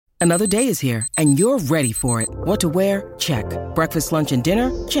Another day is here, and you're ready for it. What to wear? Check. Breakfast, lunch, and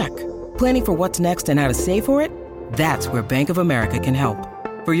dinner? Check. Planning for what's next and how to save for it? That's where Bank of America can help.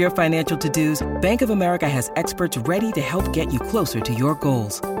 For your financial to-dos, Bank of America has experts ready to help get you closer to your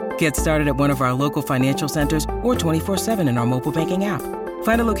goals. Get started at one of our local financial centers or 24/7 in our mobile banking app.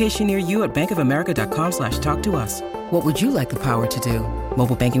 Find a location near you at bankofamerica.com/talktous. What would you like the power to do?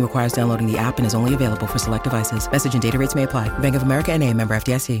 Mobile banking requires downloading the app and is only available for select devices. Message and data rates may apply. Bank of America N.A., member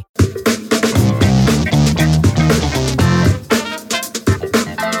FDIC.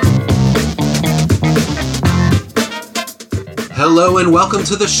 Hello and welcome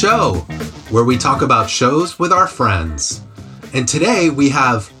to the show, where we talk about shows with our friends. And today we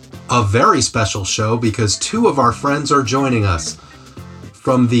have a very special show because two of our friends are joining us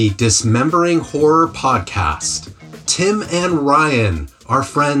from the Dismembering Horror podcast. Tim and Ryan, our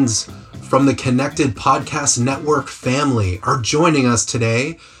friends from the Connected Podcast Network family, are joining us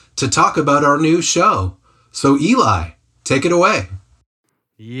today to talk about our new show. So Eli, take it away.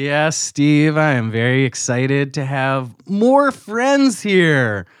 Yes, Steve, I am very excited to have more friends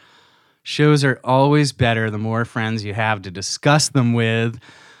here. Shows are always better the more friends you have to discuss them with.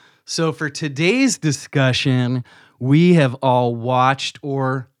 So for today's discussion, we have all watched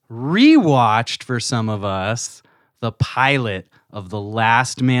or rewatched, for some of us, the pilot of The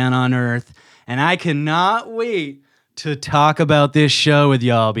Last Man on Earth. And I cannot wait to talk about this show with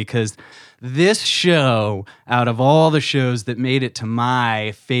y'all because this show, out of all the shows that made it to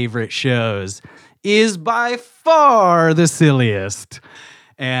my favorite shows, is by far the silliest.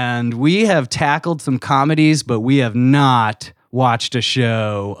 And we have tackled some comedies, but we have not watched a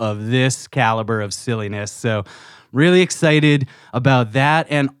show of this caliber of silliness. So really excited about that,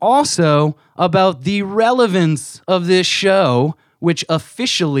 and also about the relevance of this show, which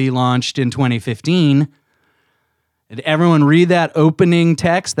officially launched in 2015. Did everyone read that opening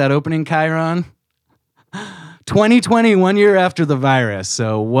text, that opening chyron? 2020, 1 year after the virus.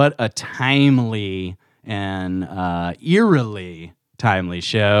 So what a timely and eerily timely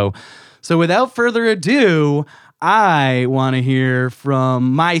show. So without further ado, I want to hear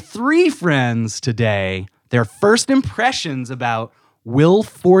from my three friends today, their first impressions about Will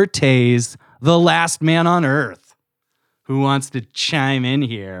Forte's The Last Man on Earth. Who wants to chime in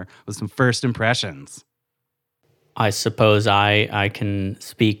here with some first impressions? I suppose I can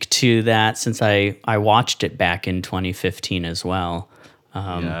speak to that since I watched it back in 2015 as well.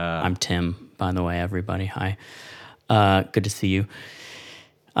 I'm Tim, by the way, everybody. Hi. Good to see you.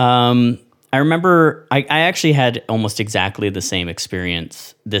 I remember I actually had almost exactly the same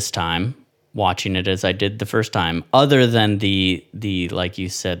experience this time watching it as I did the first time, other than the like you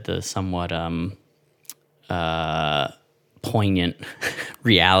said, the somewhat poignant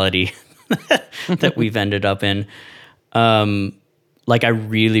reality that we've ended up in. Like I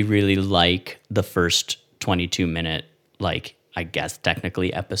really, really like the first 22-minute, like I guess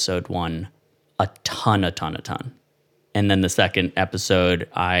technically episode 1, a ton. And then the second episode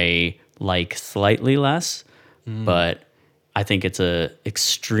I like slightly less, but I think it's a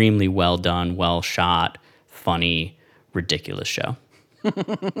extremely well done, well shot, funny, ridiculous show.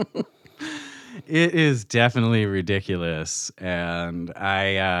 It is definitely ridiculous, and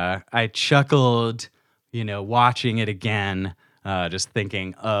I chuckled, watching it again, just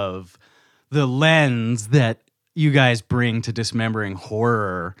thinking of the lens that you guys bring to Dismembering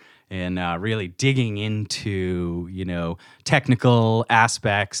Horror and really digging into, technical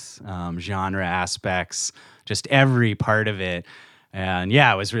aspects, genre aspects, just every part of it. And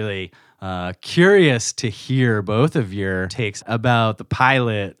yeah, I was really curious to hear both of your takes about the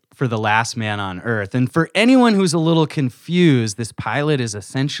pilot for The Last Man on Earth. And for anyone who's a little confused, this pilot is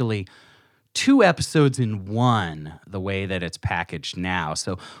essentially 2 episodes in one, the way that it's packaged now.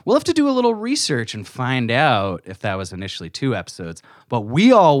 So we'll have to do a little research and find out if that was initially 2 episodes. But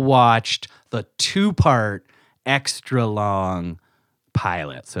we all watched the 2-part extra long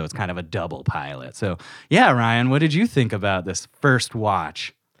pilot. So it's kind of a double pilot. So yeah, Ryan, what did you think about this first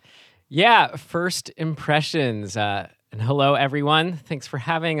watch? Yeah, first impressions. And hello, everyone. Thanks for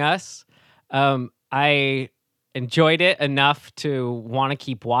having us. I enjoyed it enough to want to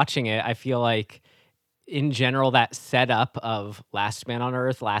keep watching it. I feel like, in general, that setup of Last Man on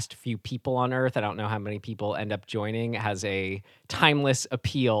Earth, last few people on Earth, I don't know how many people end up joining, has a timeless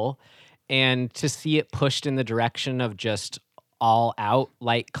appeal. And to see it pushed in the direction of just all-out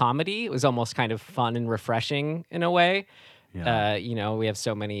light comedy, it was almost kind of fun and refreshing in a way. Yeah. We have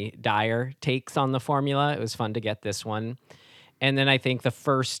so many dire takes on the formula. It was fun to get this one. And then I think the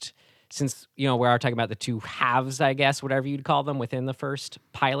first, since, we are talking about the 2 halves, I guess, whatever you'd call them within the first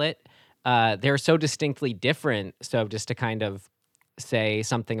pilot, they're so distinctly different. So just to kind of say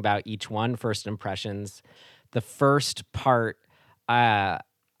something about each one. First impressions. The first part, I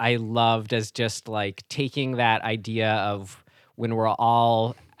loved as just like taking that idea of when we're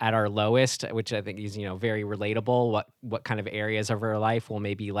all at our lowest, which I think is, very relatable. What kind of areas of our life will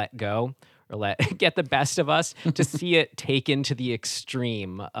maybe let go or let get the best of us, to see it taken to the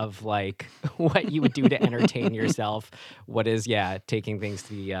extreme of like what you would do to entertain yourself. What is, taking things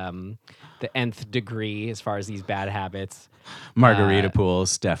to the nth degree as far as these bad habits. Margarita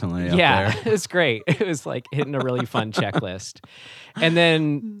pools, definitely up there. It's great. It was like hitting a really fun checklist. And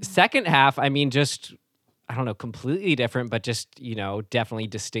then second half, I mean, just, I don't know, completely different, but just, definitely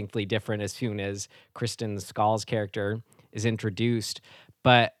distinctly different as soon as Kristen Schaal's character is introduced.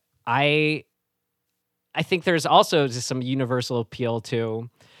 But I think there's also just some universal appeal to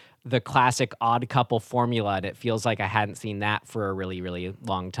the classic odd couple formula, and it feels like I hadn't seen that for a really, really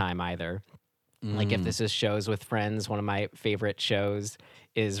long time either. Like if this is shows with friends, one of my favorite shows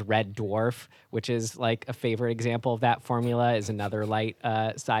is Red Dwarf, which is like a favorite example of that formula, is another light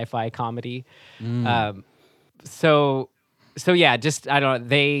sci-fi comedy. So yeah, just, I don't know,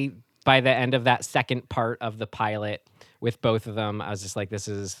 they, by the end of that second part of the pilot with both of them, I was just like, this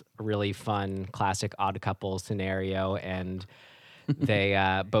is a really fun classic odd couple scenario, and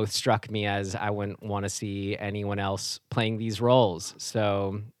they both struck me as I wouldn't want to see anyone else playing these roles.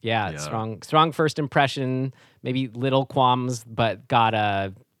 So yeah. strong first impression, maybe little qualms, but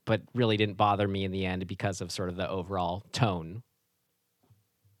really didn't bother me in the end because of sort of the overall tone.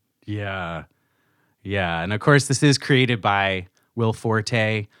 Yeah. And of course, this is created by Will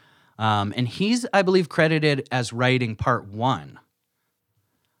Forte. And he's, I believe, credited as writing part 1,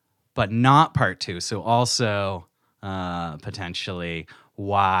 but not part 2. So also potentially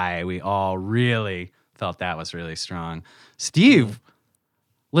why we all really felt that was really strong. Steve,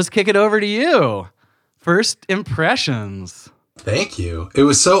 let's kick it over to you. First impressions. Thank you. It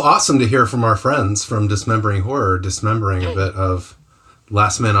was so awesome to hear from our friends from Dismembering Horror, dismembering a bit of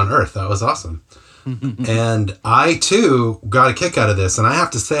Last Man on Earth. That was awesome. And I, too, got a kick out of this. And I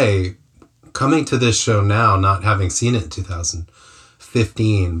have to say, coming to this show now, not having seen it in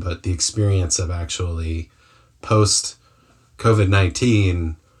 2015, but the experience of actually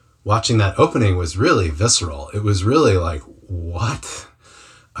post-COVID-19, watching that opening was really visceral. It was really like, what?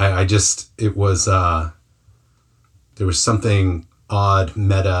 It was, there was something odd,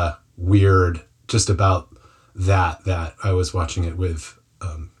 meta, weird, just about that I was watching it with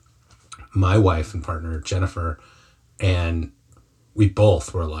my wife and partner, Jennifer, and we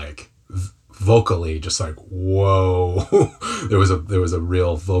both were like, vocally just like, whoa. there was a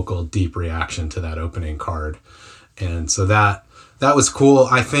real vocal deep reaction to that opening card, and so that was cool.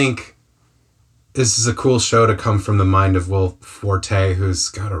 I think this is a cool show to come from the mind of Will Forte, who's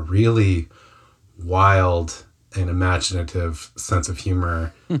got a really wild and imaginative sense of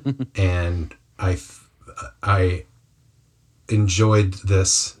humor. And I enjoyed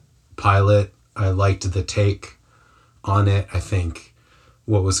this pilot. I liked the take on it. I think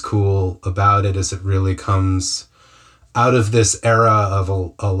what was cool about it is it really comes out of this era of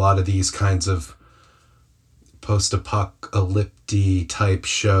a lot of these kinds of post-apocalyptic type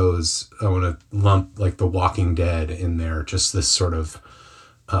shows. I want to lump like The Walking Dead in there, just this sort of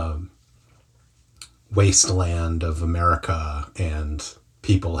wasteland of America and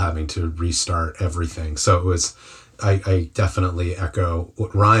people having to restart everything. So it was, I definitely echo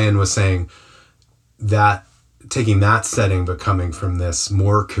what Ryan was saying, that taking that setting but coming from this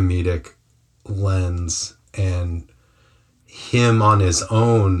more comedic lens, and him on his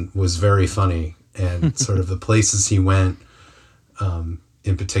own was very funny, and sort of the places he went,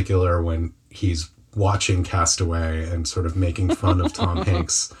 in particular when he's watching Castaway and sort of making fun of Tom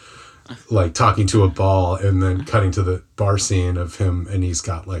Hanks, like talking to a ball, and then cutting to the bar scene of him, and he's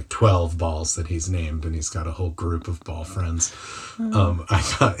got like 12 balls that he's named, and he's got a whole group of ball friends. I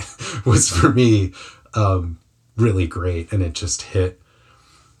thought was, for me, really great, and it just hit.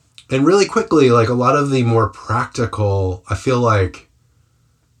 And really quickly, like a lot of the more practical, I feel like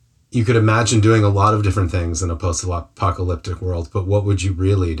you could imagine doing a lot of different things in a post-apocalyptic world, but what would you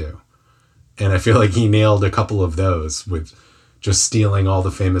really do? And I feel like he nailed a couple of those with just stealing all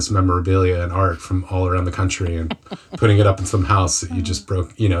the famous memorabilia and art from all around the country and putting it up in some house that you just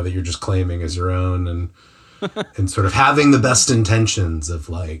broke, that you're just claiming as your own, and sort of having the best intentions of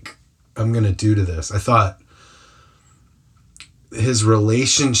like, I'm going to do to this. I thought his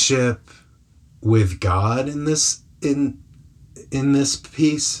relationship with God in this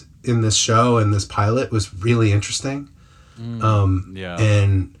piece, in this show, in this pilot, was really interesting.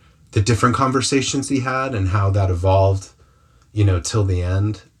 And the different conversations he had and how that evolved, till the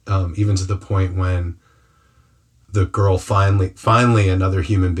end, even to the point when the girl finally another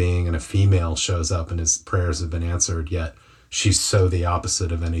human being and a female shows up and his prayers have been answered, yet she's so the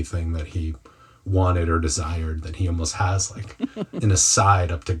opposite of anything that he wanted or desired that he almost has like an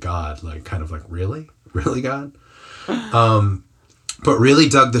aside up to God, like kind of like, really God. But really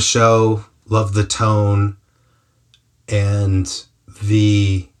dug the show, loved the tone, and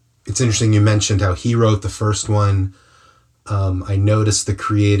it's interesting you mentioned how he wrote the first one. I noticed the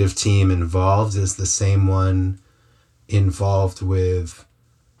creative team involved is the same one involved with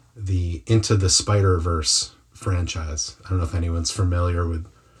the Into the Spider-Verse franchise. I don't know if anyone's familiar with.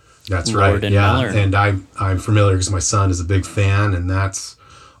 That's Lord right, and yeah. Miller. And I'm familiar because my son is a big fan, and that's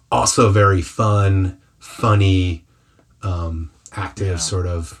also very fun, funny, active sort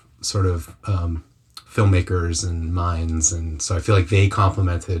of filmmakers and minds, and so I feel like they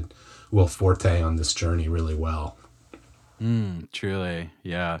complemented Will Forte on this journey really well. Truly,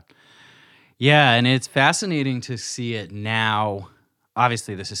 yeah. Yeah, and it's fascinating to see it now.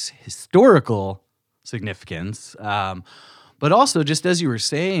 Obviously, this is historical significance, but also just as you were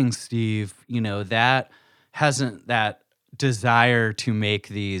saying, Steve, that desire to make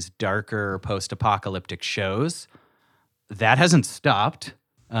these darker post-apocalyptic shows, that hasn't stopped.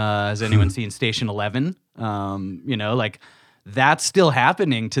 Has anyone seen Station 11? Like that's still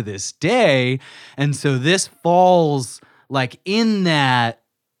happening to this day, and so this falls like in that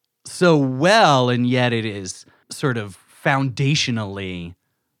so well, and yet it is sort of foundationally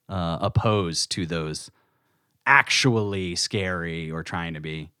opposed to those actually scary or trying to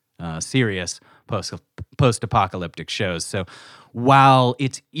be serious post-apocalyptic shows. So while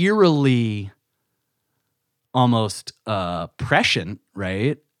it's eerily almost prescient,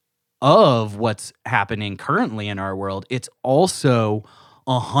 right, of what's happening currently in our world, it's also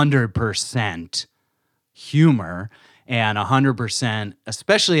 100% humor. And 100%,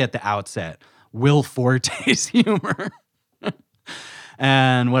 especially at the outset, Will Forte's humor.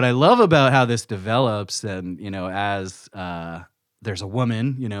 And what I love about how this develops, and, as there's a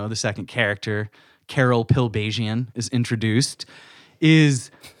woman, the second character, Carol Pilbagian, is introduced,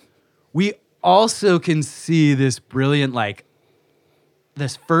 is we also can see this brilliant, like,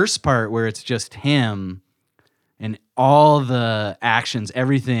 this first part where it's just him and all the actions,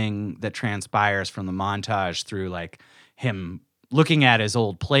 everything that transpires from the montage through, like, him looking at his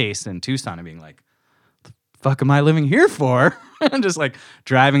old place in Tucson and being like, the fuck am I living here for? And just like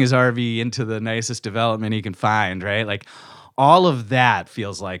driving his RV into the nicest development he can find, right? Like all of that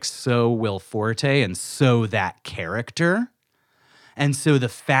feels like so Will Forte and so that character. And so the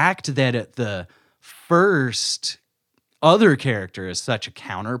fact that the first other character is such a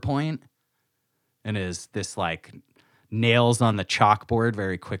counterpoint and is this like nails on the chalkboard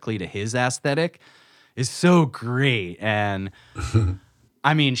very quickly to his aesthetic is so great. And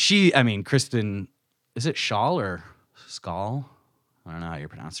Kristen, is it Shaw or Skull? I don't know how you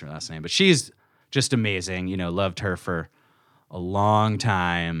pronounce her last name, but she's just amazing. Loved her for a long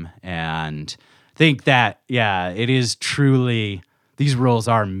time and think that, it is truly, these roles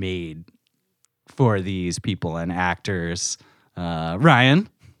are made for these people and actors. Ryan?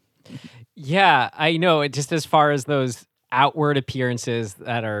 Yeah, I know. Just as far as those outward appearances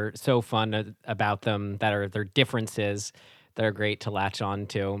that are so fun about them, that are their differences that are great to latch on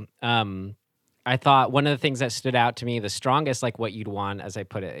to. I thought one of the things that stood out to me the strongest, like what you'd want, as I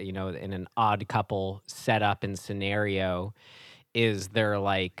put it, in an Odd Couple setup and scenario, is their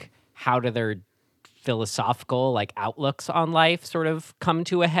like, how do their philosophical like outlooks on life sort of come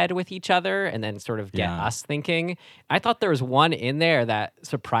to a head with each other and then sort of get us thinking. I thought there was one in there that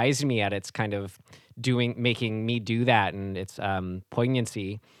surprised me at its kind of making me do that and its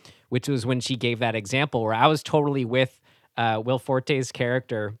poignancy, which was when she gave that example where I was totally with Will Forte's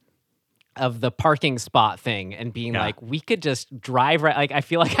character of the parking spot thing and being like, we could just drive right. Like, I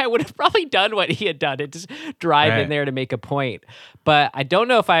feel like I would have probably done what he had done and just drive in there to make a point. But I don't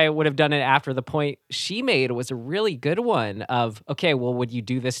know if I would have done it after the point she made was a really good one of, okay, well, would you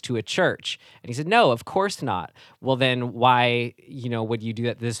do this to a church? And he said, no, of course not. Well, then why, would you do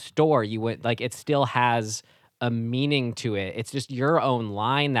that? This store, you would like, it still has a meaning to it. It's just your own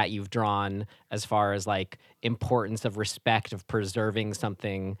line that you've drawn as far as like importance of respect, of preserving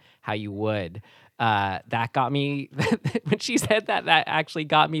something how you would. That got me, when she said that actually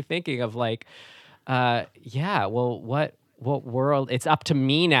got me thinking of like, well, what world, it's up to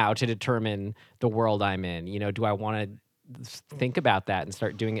me now to determine the world I'm in. Do I want to think about that and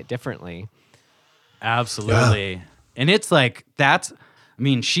start doing it differently? Absolutely. Yeah. And it's like,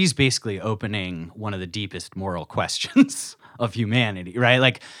 she's basically opening one of the deepest moral questions of humanity, right?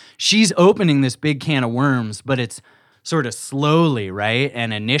 Like she's opening this big can of worms, but it's sort of slowly, right?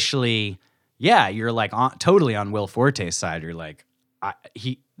 And initially, yeah, you're like totally on Will Forte's side. You're like,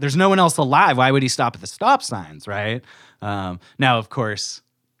 there's no one else alive. Why would he stop at the stop signs, right? Now, of course,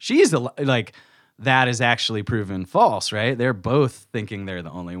 she's like, that is actually proven false, right? They're both thinking they're the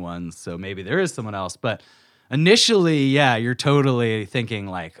only ones, so maybe there is someone else. But initially, yeah, you're totally thinking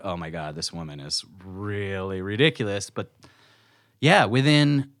like, oh my God, this woman is really ridiculous. But yeah,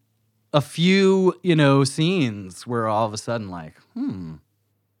 within a few, scenes, we're all of a sudden like,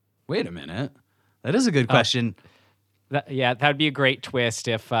 wait a minute. That is a good question. That'd be a great twist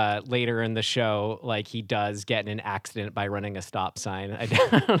if later in the show, like he does get in an accident by running a stop sign. I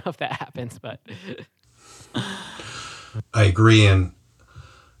don't know if that happens, but I agree, and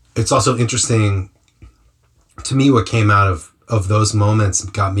it's also interesting to me. What came out of those moments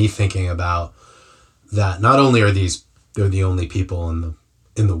got me thinking about that. Not only are they're the only people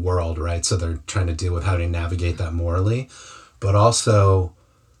in the world, right? So they're trying to deal with how to navigate that morally, but also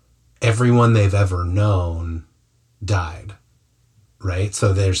everyone they've ever known died, right?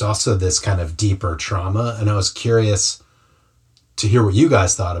 So there's also this kind of deeper trauma, and I was curious to hear what you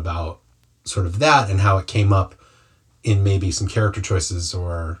guys thought about sort of that and how it came up in maybe some character choices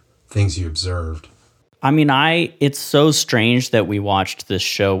or things you observed. I mean, it's so strange that we watched this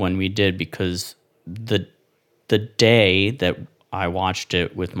show when we did, because the day that I watched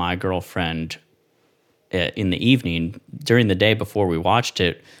it with my girlfriend in the evening, during the day before we watched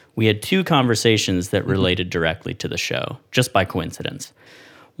it, we had two conversations that related directly to the show, just by coincidence.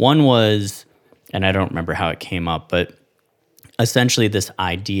 One was, and I don't remember how it came up, but essentially this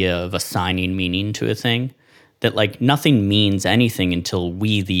idea of assigning meaning to a thing, that like nothing means anything until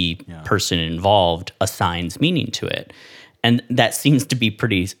we, the person involved, assigns meaning to it. And that seems to be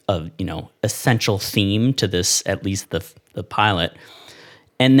pretty, essential theme to this, at least the pilot.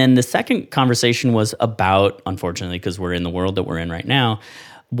 And then the second conversation was about, unfortunately, because we're in the world that we're in right now,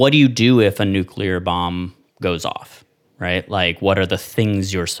 what do you do if a nuclear bomb goes off, right? Like, what are the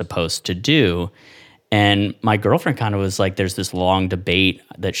things you're supposed to do? And my girlfriend kind of was like, there's this long debate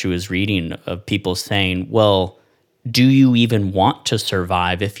that she was reading of people saying, well, do you even want to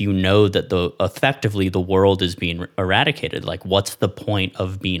survive if you know that effectively the world is being eradicated? Like, what's the point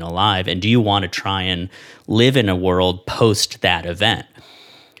of being alive? And do you want to try and live in a world post that event?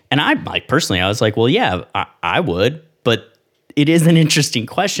 And I was like, well, yeah, I would, but it is an interesting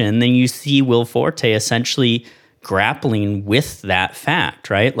question. And then you see Will Forte essentially grappling with that fact,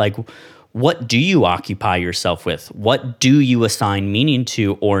 right? Like, what do you occupy yourself with? What do you assign meaning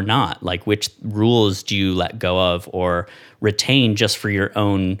to or not? Like, which rules do you let go of or retain just for your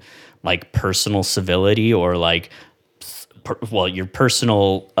own, like, personal civility or, like, your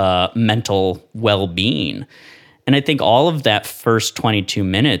personal mental well-being? And I think all of that first 22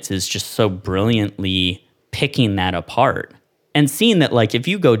 minutes is just so brilliantly picking that apart and seeing that, like, if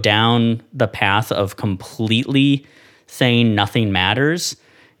you go down the path of completely saying nothing matters,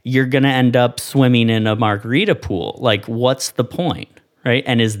 you're going to end up swimming in a margarita pool. Like, what's the point, right?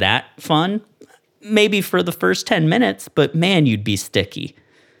 And is that fun? Maybe for the first 10 minutes, but man, you'd be sticky.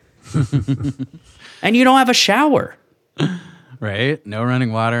 And you don't have a shower. Right? No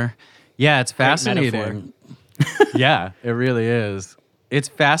running water. Yeah, it's fascinating. Yeah, it really is. It's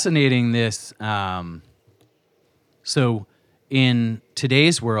fascinating, this. So in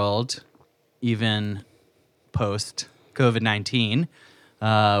today's world, even post COVID-19,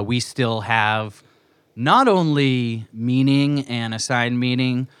 we still have not only meaning and assigned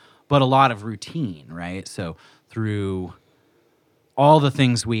meaning, but a lot of routine, right? So through all the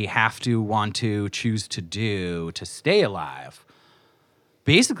things we have to, want to, choose to do to stay alive.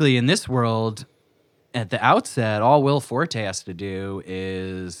 Basically, in this world, at the outset, all Will Forte has to do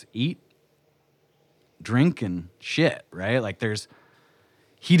is eat, drink, and shit, right? Like,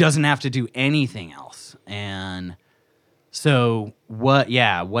 he doesn't have to do anything else. And so what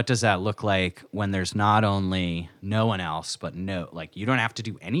does that look like when there's not only no one else, but you don't have to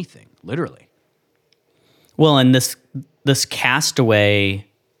do anything, literally. Well, and this castaway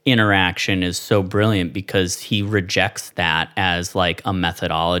interaction is so brilliant because he rejects that as like a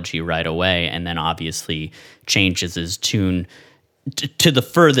methodology right away, and then obviously changes his tune to the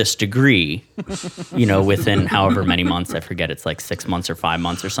furthest degree, within however many months, I forget, it's like 6 months or 5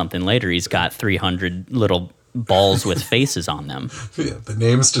 months or something later, he's got 300 little balls with faces on them. Yeah, the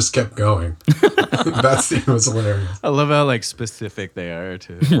names just kept going. That scene was hilarious. I love how specific they are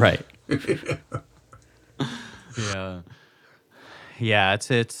too. Right. Yeah,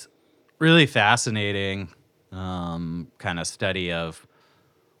 it's really fascinating kind of study of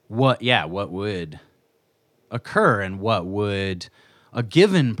what would occur and what would a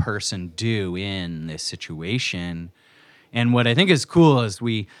given person do in this situation And what I think is cool is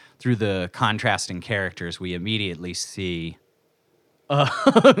through the contrasting characters, we immediately see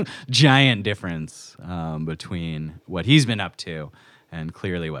a giant difference between what he's been up to and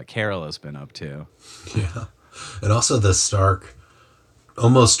clearly what Carol has been up to. Yeah. And also the stark,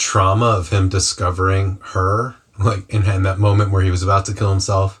 almost trauma of him discovering her, like in that moment where he was about to kill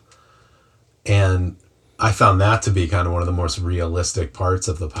himself. And I found that to be kind of one of the most realistic parts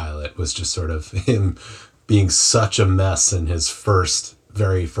of the pilot, was just sort of him being such a mess in his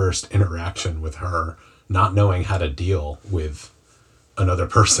very first interaction with her, not knowing how to deal with another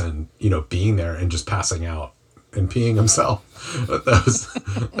person, being there and just passing out and peeing himself.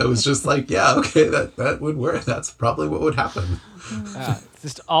 That was just like, yeah, okay, that would work. That's probably what would happen. It's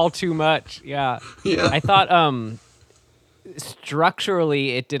just all too much. Yeah. Yeah. I thought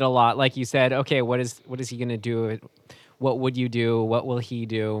structurally it did a lot. Like you said, okay, what is he gonna do? What would you do? What will he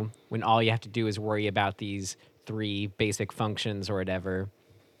do when all you have to do is worry about these 3 basic functions or whatever?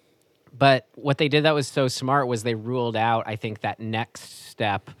 But what they did that was so smart was they ruled out, I think, that next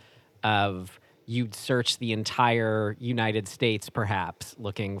step of you'd search the entire United States, perhaps,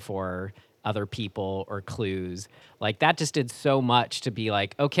 looking for other people or clues. Like, that just did so much to be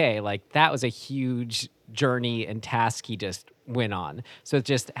like, okay, like, that was a huge journey and task he just went on. So it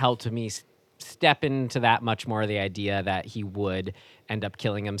just helped me step into that much more, the idea that he would end up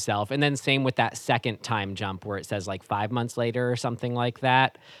killing himself. And then same with that second time jump where it says like 5 months later or something like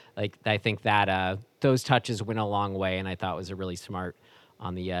that. Like, I think that those touches went a long way, and I thought was a really smart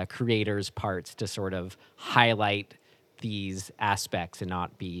on the creator's parts to sort of highlight these aspects and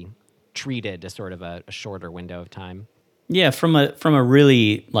not be treated as sort of a shorter window of time. Yeah, from a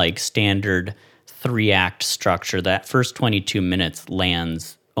really like standard 3-act structure, that first 22 minutes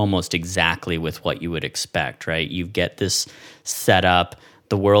lands almost exactly with what you would expect, right? You get this setup,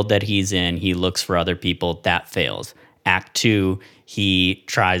 the world that he's in, he looks for other people, that fails. Act 2, he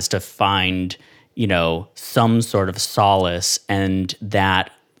tries to find, some sort of solace, and that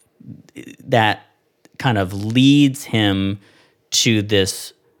kind of leads him to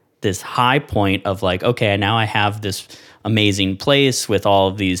this high point of like, okay, now I have this amazing place with all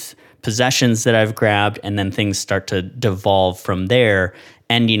of these possessions that I've grabbed, and then things start to devolve from there,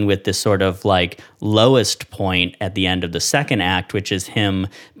 ending with this sort of like lowest point at the end of the second act, which is him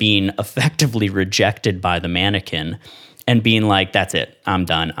being effectively rejected by the mannequin and being like, that's it, I'm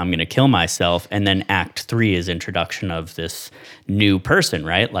done, I'm going to kill myself. And then act 3 is introduction of this new person,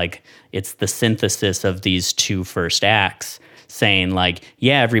 right? Like, it's the synthesis of these 2 first acts saying like,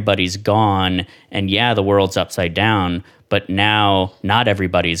 yeah, everybody's gone, and yeah, the world's upside down, but now not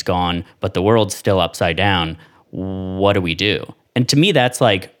everybody's gone, but the world's still upside down. What do we do? And to me, that's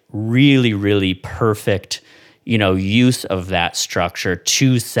like really, really perfect, use of that structure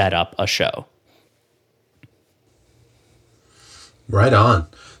to set up a show. Right on.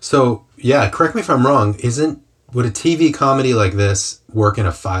 So, yeah, correct me if I'm wrong. Would a TV comedy like this work in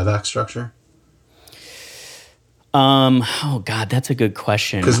a 5-act structure? Oh God, that's a good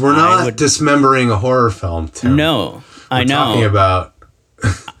question. Because we're not dismembering a horror film, Tim. No, I know. We're talking about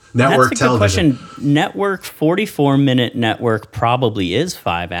network that's a television. Good question. Network, 44-minute network probably is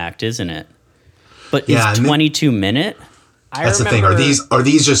 5-act, isn't it? But is 22-minute? That's the thing. Are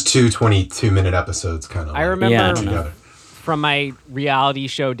these just 2 22-minute episodes kind of? I remember together? From my reality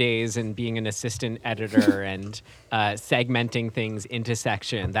show days and being an assistant editor and segmenting things into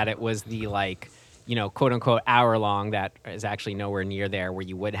section, that it was the quote unquote hour long that is actually nowhere near there, where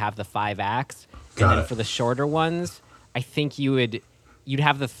you would have the 5 acts. And then for the shorter ones, I think you'd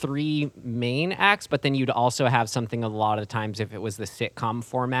have the 3 main acts, but then you'd also have something a lot of the times, if it was the sitcom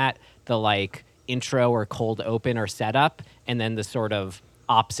format, the like intro or cold open or setup, and then the sort of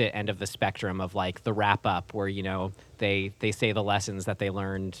opposite end of the spectrum of like the wrap up where, they say the lessons that they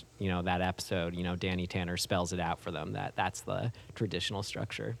learned, that episode, Danny Tanner spells it out for them. That's the traditional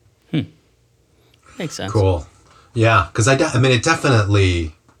structure. Makes sense. Cool. Yeah, because it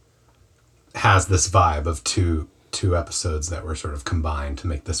definitely has this vibe of two episodes that were sort of combined to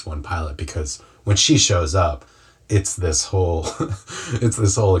make this one pilot, because when she shows up, it's this whole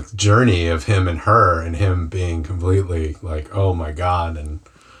journey of him and her, and him being completely like, oh my God. And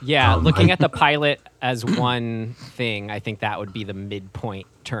yeah, looking at the pilot as one thing, I think that would be the midpoint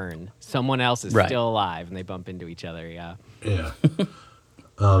turn. Someone else is still alive and they bump into each other. Yeah. Yeah.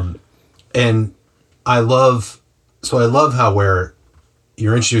 And I love how where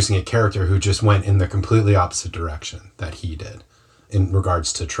you're introducing a character who just went in the completely opposite direction that he did in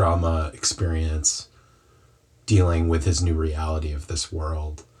regards to trauma, experience, dealing with his new reality of this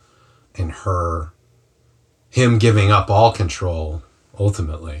world, and him giving up all control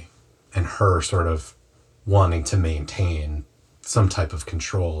ultimately, and her sort of wanting to maintain some type of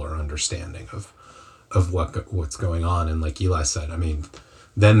control or understanding of what's going on. And like Eli said, I mean,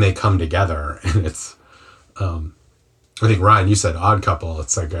 then they come together, and it's I think Ryan, you said odd couple.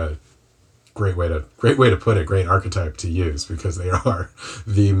 It's like a great way to put it, great archetype to use, because they are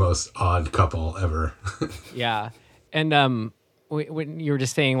the most odd couple ever. Yeah. And when you were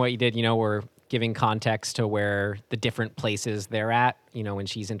just saying what you did, we're giving context to where the different places they're at, when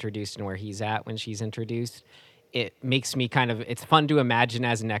she's introduced and where he's at when she's introduced. It makes me it's fun to imagine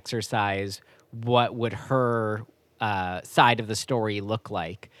as an exercise, what would her side of the story look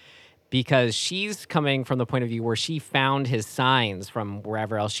like? Because she's coming from the point of view where she found his signs from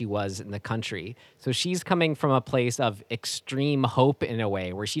wherever else she was in the country. So she's coming from a place of extreme hope in a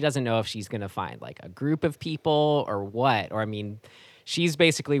way, where she doesn't know if she's going to find like a group of people or what. Or, I mean, she's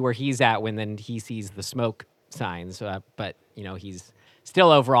basically where he's at when then he sees the smoke signs. But, he's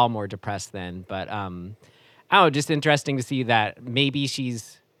still overall more depressed then. But, I don't know, just interesting to see that maybe she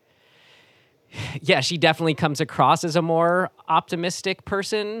definitely comes across as a more optimistic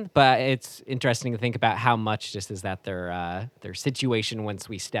person, but it's interesting to think about how much just is that their situation once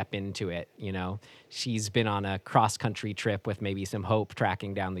we step into it. She's been on a cross-country trip with maybe some hope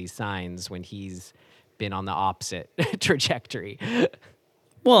tracking down these signs when he's been on the opposite trajectory.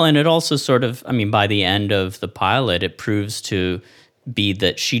 Well, and it also sort of, I mean, by the end of the pilot, it proves to be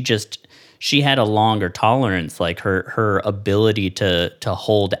that she had a longer tolerance, like her ability to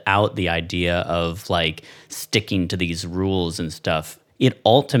hold out the idea of like sticking to these rules and stuff. It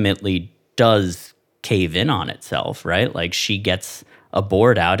ultimately does cave in on itself, right? Like she gets a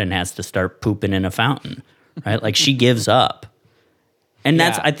board out and has to start pooping in a fountain, right? Like she gives up. And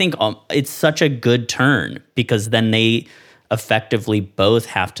that's, I think it's such a good turn, because then they effectively both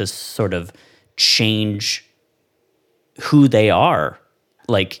have to sort of change who they are,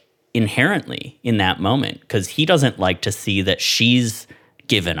 like inherently in that moment, because he doesn't like to see that she's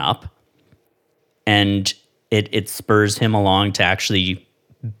given up, and it spurs him along to actually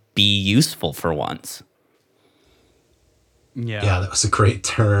be useful for once. Yeah, that was a great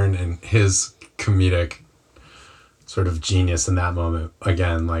turn, and his comedic sort of genius in that moment.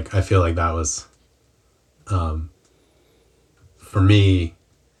 Again, like I feel like that was for me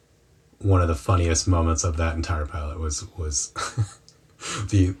one of the funniest moments of that entire pilot was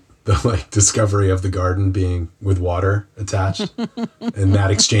the like discovery of the garden being with water attached and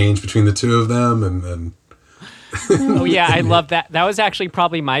that exchange between the two of them. And Oh yeah, I love that. That was actually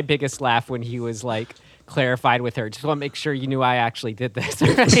probably my biggest laugh when he was like clarified with her. Just want to make sure you knew I actually did this.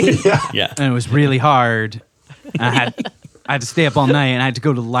 Right? Yeah. And it was really hard. I had to stay up all night, and I had to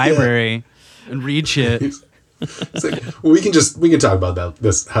go to the library and read shit. It's like, well, we can talk about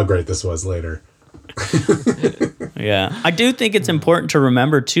how great this was later. Yeah. I do think it's important to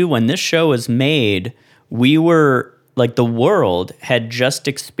remember too, when this show was made, we were like, the world had just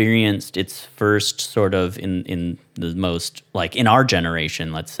experienced its first sort of in the most, like in our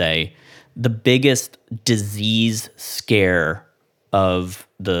generation, let's say, the biggest disease scare of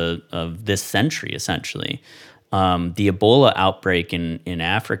this century, essentially. The Ebola outbreak in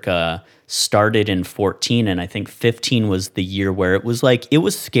Africa started in 14, and I think 15 was the year where it was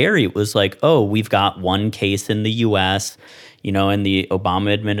scary. It was like, oh, we've got one case in the US, and the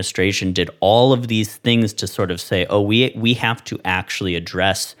Obama administration did all of these things to sort of say, oh, we have to actually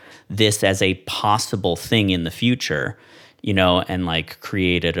address this as a possible thing in the future, and like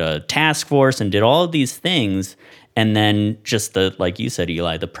created a task force and did all of these things. And then just like you said,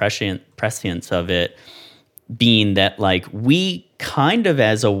 Eli, the prescience of it being that like we kind of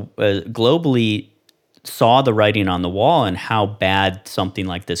as globally saw the writing on the wall and how bad something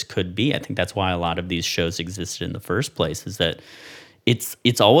like this could be. I think that's why a lot of these shows existed in the first place, is that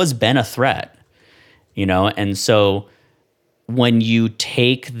it's always been a threat, and so when you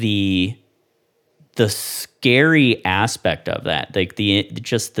take the scary aspect of that, like the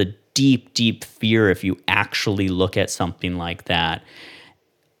deep fear, if you actually look at something like that,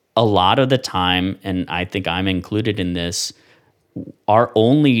 a lot of the time, and I think I'm included in this, our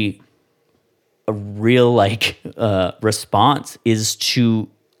only real response is to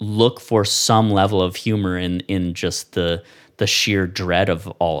look for some level of humor in just the sheer dread of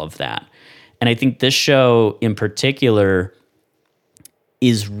all of that. And I think this show in particular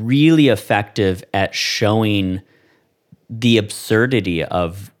is really effective at showing the absurdity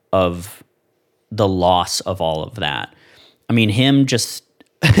of the loss of all of that. I mean, him just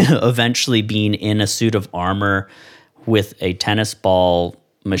eventually being in a suit of armor with a tennis ball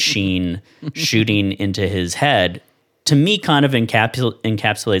machine shooting into his head, to me kind of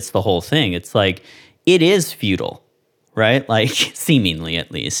encapsulates the whole thing. It's like, it is futile, right? Like, seemingly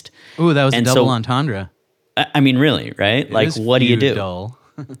at least. Ooh, that was a double entendre. I mean, really, right? It Like, is what do you do? feudal.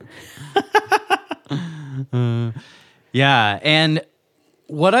 Yeah, and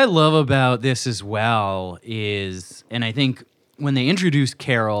what I love about this as well is, and I think when they introduce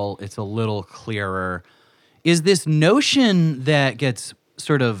Carol, it's a little clearer, is this notion that gets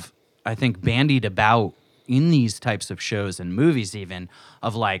sort of, I think, bandied about in these types of shows and movies even,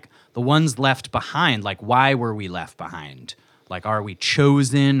 of like the ones left behind, like why were we left behind? Like, are we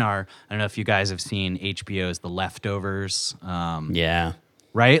chosen? I don't know if you guys have seen HBO's The Leftovers. Yeah.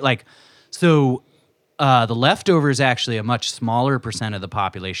 Right? Like, so the leftovers, actually a much smaller percent of the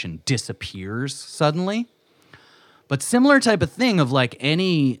population disappears suddenly. But similar type of thing of like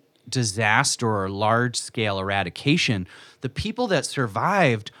any disaster or large scale eradication, the people that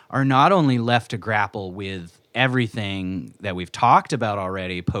survived are not only left to grapple with everything that we've talked about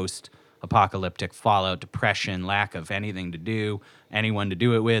already, post apocalyptic fallout, depression, lack of anything to do, anyone to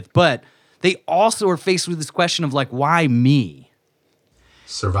do it with, but they also are faced with this question of like, why me?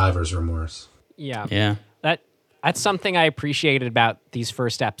 Survivor's remorse. Yeah. Yeah. That's something I appreciated about these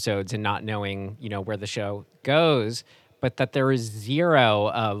first episodes and not knowing, where the show goes, but that there is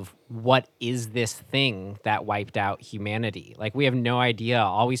zero of what is this thing that wiped out humanity. Like, we have no idea.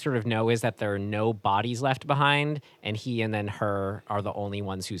 All we sort of know is that there are no bodies left behind, and he and then her are the only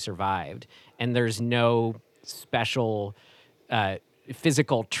ones who survived. And there's no special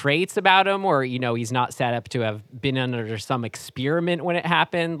physical traits about him, or he's not set up to have been under some experiment when it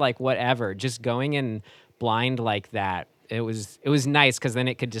happened, like whatever. Just going in blind like that, it was nice, because then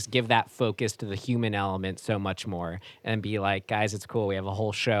it could just give that focus to the human element so much more and be like, guys, it's cool, we have a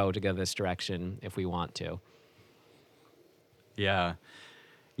whole show to go this direction if we want to. Yeah.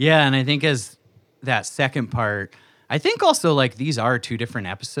 And I think as that second part, I think also like these are two different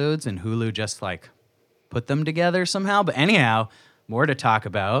episodes and Hulu just like put them together somehow. But anyhow, more to talk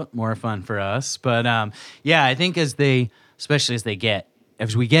about, more fun for us. But yeah, I think as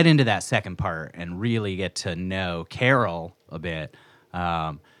we get into that second part and really get to know Carol a bit,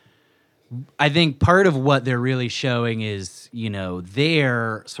 I think part of what they're really showing is,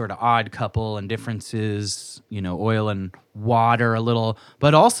 their sort of odd couple and differences, oil and water a little,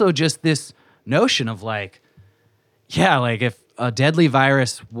 but also just this notion of like, yeah, like if a deadly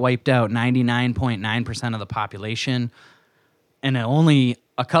virus wiped out 99.9% of the population and only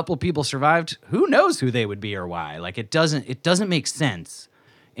a couple people survived, who knows who they would be or why? Like it doesn't make sense.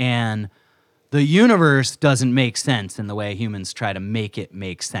 And the universe doesn't make sense in the way humans try to make it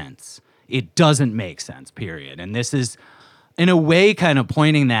make sense. It doesn't make sense, period. And this is, in a way, kind of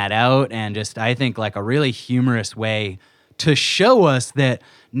pointing that out, and just, I think, like a really humorous way to show us that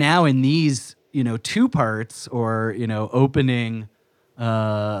now in these, two parts or, opening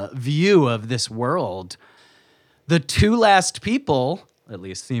view of this world, the two last people, at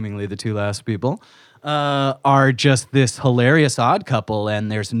least seemingly the two last people, are just this hilarious odd couple,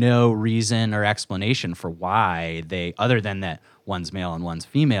 and there's no reason or explanation for why they, other than that one's male and one's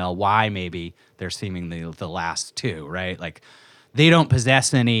female, why maybe they're seemingly the last two, right? Like, they don't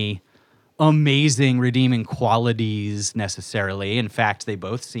possess any amazing redeeming qualities necessarily. In fact, they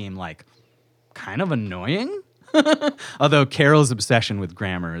both seem like kind of annoying. Although Carol's obsession with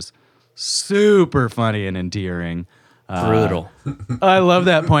grammar is super funny and endearing. Brutal. I love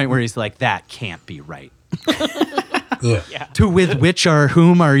that point where he's like, that can't be right. Yeah. To with which or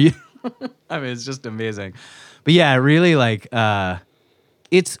whom are you? I mean, it's just amazing. But yeah, really like,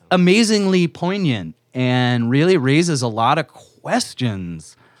 it's amazingly poignant and really raises a lot of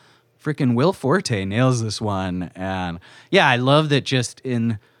questions. Freaking Will Forte nails this one. And yeah, I love that just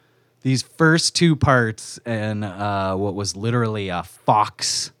in these first two parts and what was literally a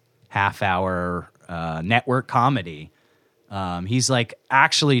Fox half-hour network comedy, he's like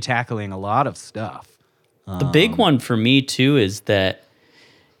actually tackling a lot of stuff. The big one for me too is that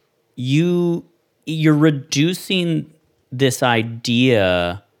you're reducing this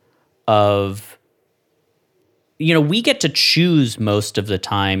idea of, we get to choose most of the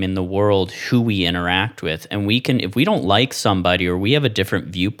time in the world who we interact with, and we can, if we don't like somebody or we have a different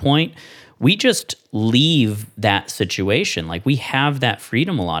viewpoint, we just leave that situation. Like, we have that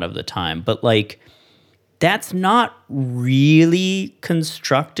freedom a lot of the time, but like, that's not really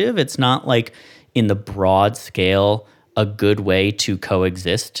constructive. It's not like, in the broad scale, a good way to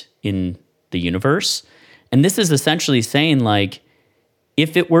coexist in the universe. And this is essentially saying, like,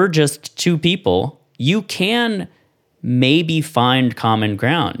 if it were just two people, you can maybe find common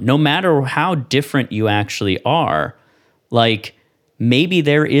ground, no matter how different you actually are. Like, maybe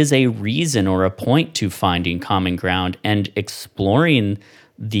there is a reason or a point to finding common ground and exploring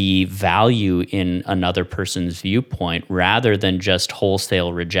the value in another person's viewpoint rather than just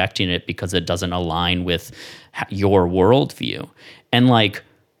wholesale rejecting it because it doesn't align with your worldview. And like,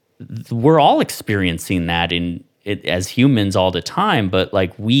 we're all experiencing that in it as humans all the time, but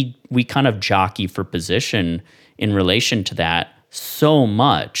like we kind of jockey for position in relation to that so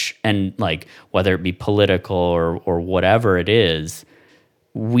much. And like, whether it be political or whatever it is,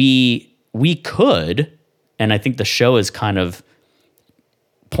 we could, and I think the show is kind of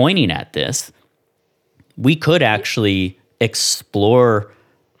pointing at this, we could actually explore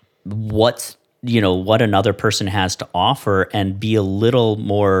what another person has to offer and be a little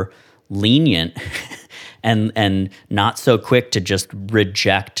more lenient and not so quick to just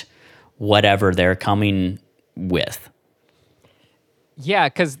reject whatever they're coming with. Yeah,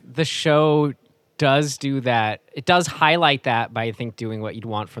 because the show does do that. It does highlight that by, I think, doing what you'd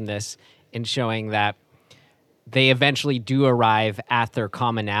want from this and showing that they eventually do arrive at their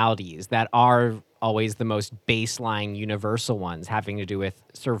commonalities that are always the most baseline universal ones, having to do with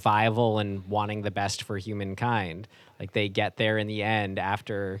survival and wanting the best for humankind. Like they get there in the end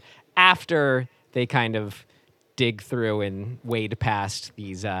after they kind of dig through and wade past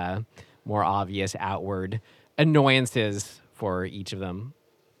these more obvious outward annoyances for each of them.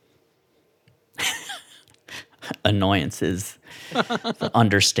 Annoyances, the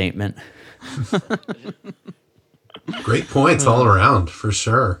understatement. Great points all around, for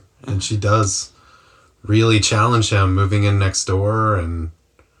sure. And she does really challenge him moving in next door and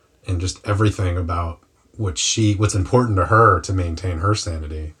just everything about what's important to her to maintain her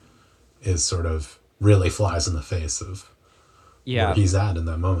sanity is sort of really flies in the face of where he's at in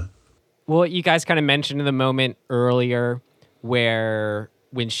that moment. Well, you guys kind of mentioned the moment earlier where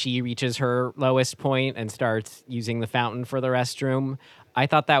when she reaches her lowest point and starts using the fountain for the restroom. I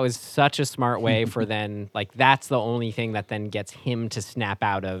thought that was such a smart way for then, like, that's the only thing that then gets him to snap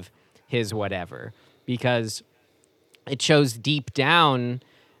out of his whatever. Because it shows deep down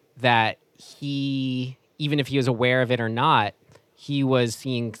that he, even if he was aware of it or not, he was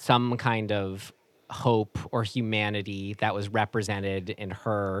seeing some kind of hope or humanity that was represented in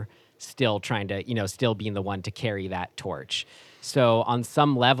her still trying to, still being the one to carry that torch. So on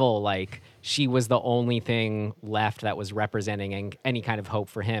some level, like, she was the only thing left that was representing any kind of hope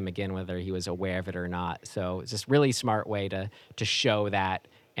for him, again, whether he was aware of it or not. So it's just really smart way to show that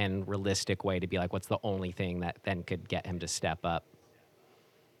and realistic way to be like, what's the only thing that then could get him to step up?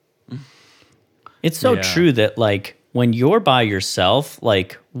 It's so true that, like, when you're by yourself,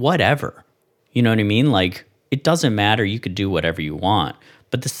 like, whatever, you know what I mean? Like, it doesn't matter. You could do whatever you want.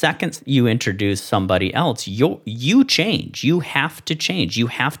 But the second you introduce somebody else, you change. You have to change. You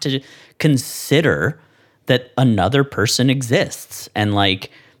have to consider that another person exists. And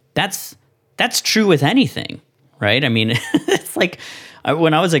like, that's true with anything, right? I mean, it's like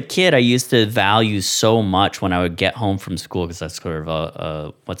when I was a kid, I used to value so much when I would get home from school, because that's sort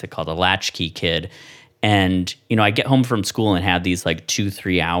of a latchkey kid. And, I get home from school and have these like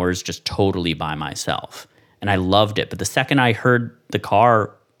 2-3 hours just totally by myself. And I loved it. But the second I heard the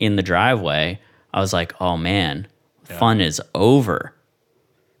car in the driveway, I was like, oh man, fun is over.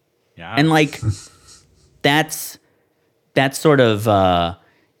 Yeah. And like, that's sort of a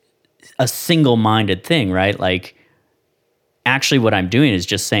single-minded thing, right? Like, actually what I'm doing is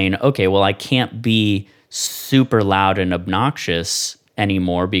just saying, okay, well, I can't be super loud and obnoxious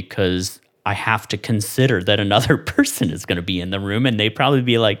anymore because I have to consider that another person is going to be in the room, and they'd probably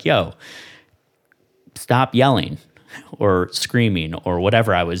be like, yo, stop yelling or screaming or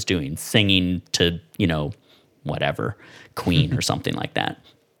whatever I was doing, singing to, whatever, Queen or something like that.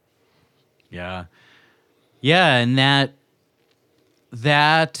 Yeah. Yeah, and that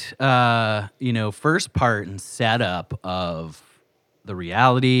first part and setup of the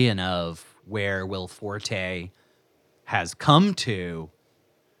reality and of where Will Forte has come to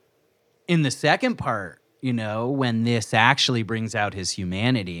in the second part, when this actually brings out his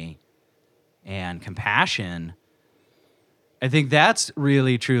humanity and compassion, I think that's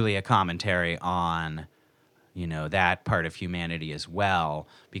really truly a commentary on, that part of humanity as well,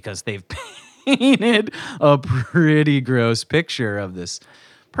 because they've painted a pretty gross picture of this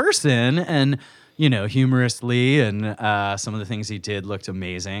person, and humorously, and some of the things he did looked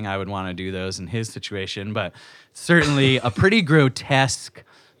amazing. I would want to do those in his situation, but certainly a pretty grotesque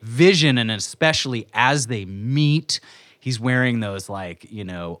vision, and especially as they meet, he's wearing those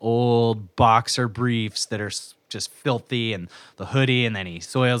old boxer briefs that are just filthy, and the hoodie, and then he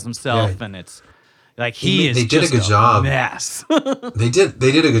soils himself, and it's like they did a good job. Mess. They did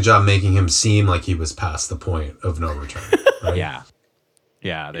a good job making him seem like he was past the point of no return. Right?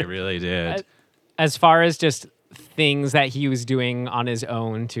 Yeah, they really did. As far as just things that he was doing on his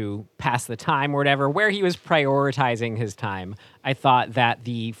own to pass the time or whatever, where he was prioritizing his time. I thought that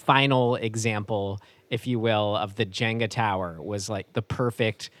the final example, if you will, of the Jenga tower was like the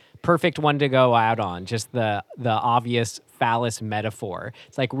perfect one to go out on. Just the obvious phallus metaphor.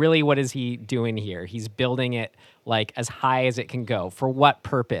 It's like, really, what is he doing here? He's building it like as high as it can go. For what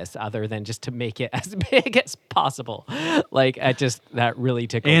purpose other than just to make it as big as possible? Like, that really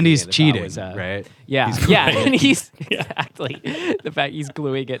tickled And me. he's I cheating, was, right? Yeah, and he's exactly the fact he's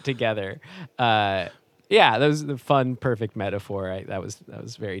gluing it together. Yeah, that was the fun, perfect metaphor. I was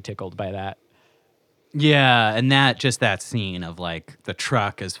very tickled by that. Yeah, and that scene of like the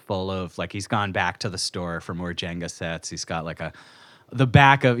truck is full of, like, he's gone back to the store for more Jenga sets. He's got like the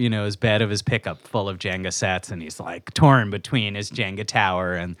back of, his bed of his pickup full of Jenga sets, and he's like torn between his Jenga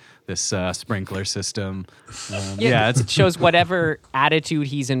tower and this sprinkler system. It shows whatever attitude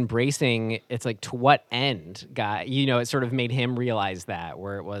he's embracing. It's like, to what end, guy? It sort of made him realize that,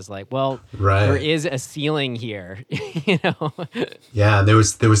 where it was like, well, Right. there is a ceiling here. Yeah, and there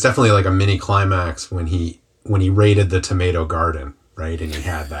was definitely like a mini climax when he raided the tomato garden, right? And he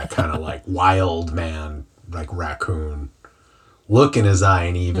had that kind of like wild man, like raccoon look in his eye,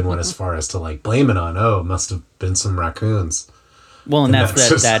 and he even went as far as to like blame it on, it must have been some raccoons. Well, and that's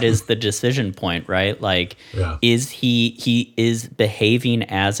just- that is the decision point, right? Like, Yeah. is he is behaving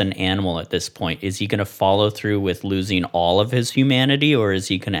as an animal at this point? Is he going to follow through with losing all of his humanity, or is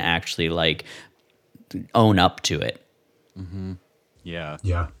he going to actually like own up to it? Mm-hmm. Yeah.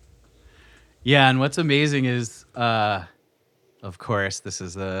 Yeah. Yeah, and what's amazing is, of course, this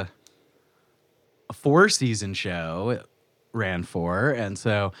is a 4-season show. It ran 4, and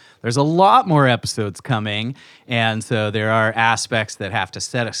so there's a lot more episodes coming, and so there are aspects that have to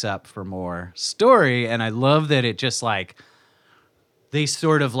set us up for more story, and I love that it just like, they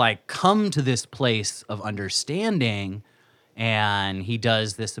sort of like come to this place of understanding, and he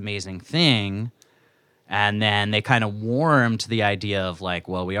does this amazing thing. And then they kind of warm to the idea of like,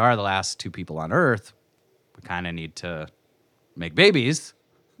 well, we are the last 2 people on Earth. We kind of need to make babies.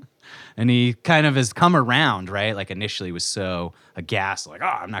 And he kind of has come around, right? Like initially he was so aghast, like,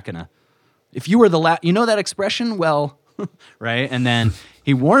 I'm not going to, if you were the last, that expression? Well, right? And then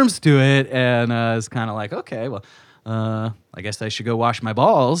he warms to it and is kind of like, okay, well, I guess I should go wash my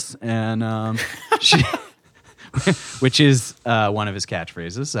balls. And which is one of his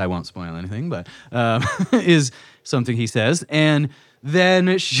catchphrases. I won't spoil anything, but is something he says. And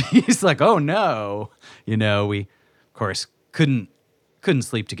then she's like, oh, no. We, of course, couldn't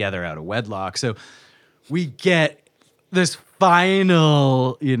sleep together out of wedlock. So we get this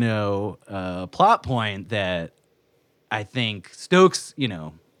final, plot point that I think Stokes,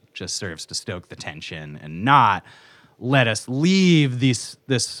 just serves to stoke the tension and not let us leave this,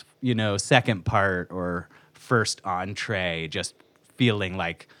 second part or first entree just feeling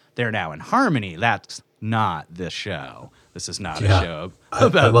like they're now in harmony. That's not this show. This is not a show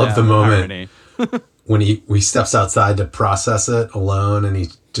about I love the them in moment harmony. when he steps outside to process it alone, and he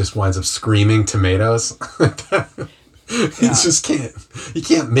just winds up screaming tomatoes. He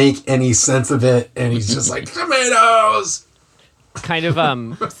can't make any sense of it, and he's just like, tomatoes. Kind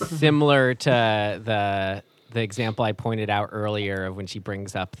of similar to the example I pointed out earlier of when she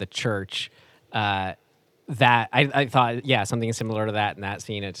brings up the church. That I thought, something similar to that in that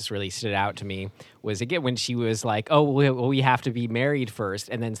scene. It just really stood out to me was, again, when she was like, oh, well, we have to be married first.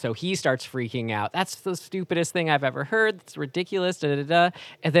 And then so he starts freaking out. That's the stupidest thing I've ever heard. It's ridiculous. Da, da, da.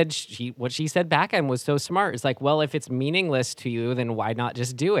 And then what she said back at him was so smart. It's like, well, if it's meaningless to you, then why not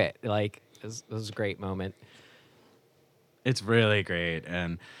just do it? Like, it was a great moment. It's really great.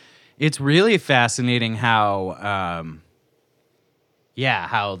 And it's really fascinating how...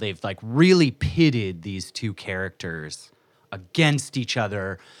 how they've like really pitted these 2 characters against each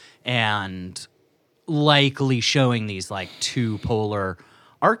other and likely showing these like 2 polar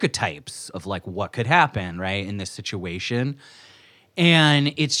archetypes of like what could happen, right, in this situation.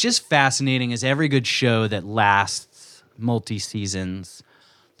 And it's just fascinating, as every good show that lasts multi-seasons,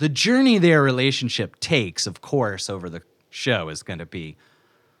 the journey their relationship takes, of course, over the show is going to be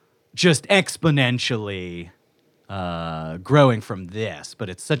just exponentially growing from this, but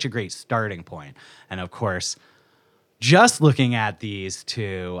it's such a great starting point. And of course, just looking at these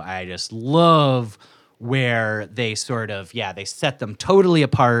 2, I just love where they sort of, they set them totally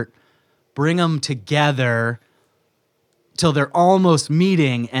apart, bring them together till they're almost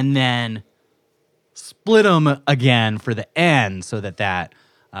meeting, and then split them again for the end, so that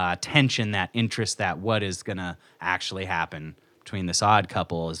tension, that interest, that what is going to actually happen between this odd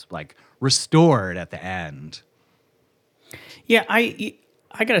couple is like restored at the end. Yeah, I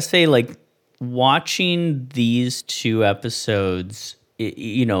gotta say, like, watching these two episodes,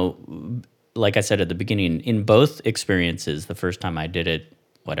 you know, like I said at the beginning, in both experiences, the first time I did it,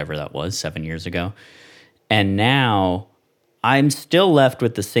 whatever that was, 7 years ago, and now I'm still left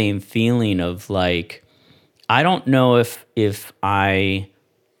with the same feeling of like, I don't know if I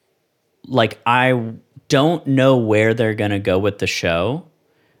don't know where they're going to go with the show.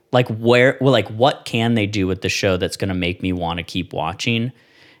 Like what can they do with the show that's going to make me want to keep watching?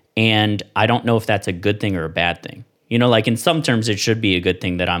 And I don't know if that's a good thing or a bad thing. You know, like in some terms, it should be a good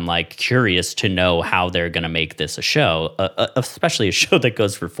thing that I'm like curious to know how they're going to make this a show, especially a show that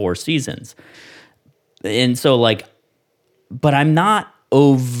goes for 4 seasons. And so like, but I'm not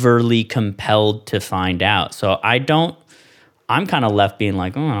overly compelled to find out. So I'm kind of left being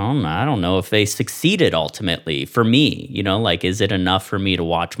like, oh, I don't know if they succeeded ultimately for me, you know, like, is it enough for me to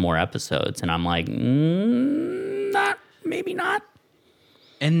watch more episodes? And I'm like, maybe not.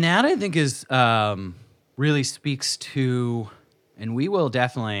 And that I think is really speaks to, and we'll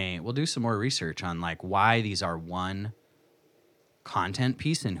do some more research on like why these are one content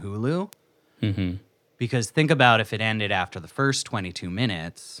piece in Hulu. Mm-hmm. Because think about if it ended after the first 22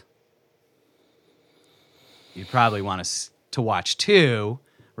 minutes, you'd probably want to watch 2,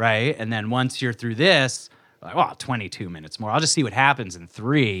 right? And then once you're through this, like, well, 22 minutes more. I'll just see what happens in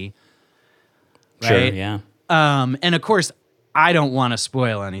 3, right? Sure, yeah. And of course, I don't want to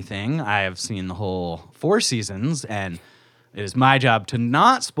spoil anything. I have seen the whole 4 seasons, and it is my job to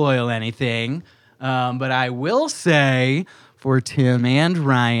not spoil anything. But I will say for Tim and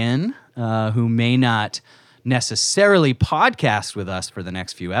Ryan, who may not necessarily podcast with us for the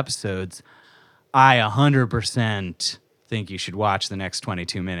next few episodes, I 100% think you should watch the next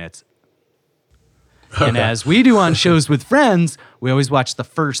 22 minutes. Okay. And as we do on shows with friends, we always watch the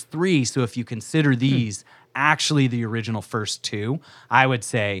first 3. So if you consider these actually the original first 2, I would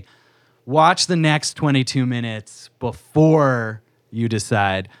say watch the next 22 minutes before you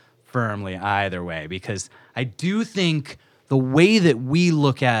decide firmly either way. Because I do think the way that we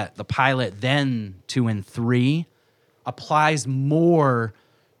look at the pilot, then 2 and 3, applies more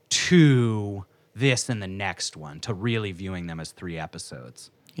to this and the next one, to really viewing them as 3 episodes.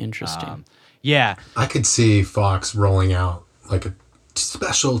 Interesting. Yeah. I could see Fox rolling out like a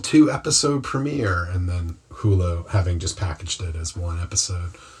special 2-episode premiere and then Hulu having just packaged it as 1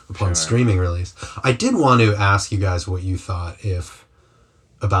 episode upon streaming release. I did want to ask you guys what you thought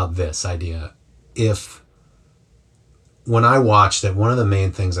about this idea. When I watched it, one of the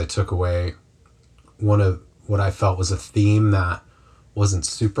main things I took away, one of what I felt was a theme that wasn't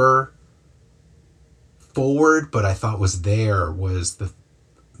super forward, but I thought was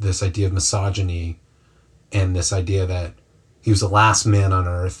this idea of misogyny and this idea that he was the last man on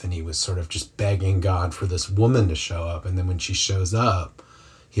earth and he was sort of just begging God for this woman to show up. And then when she shows up,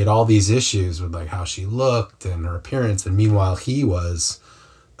 he had all these issues with like how she looked and her appearance. And meanwhile, he was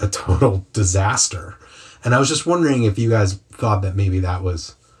a total disaster. And I was just wondering if you guys thought that maybe that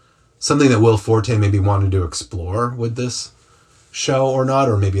was something that Will Forte maybe wanted to explore with this show or not,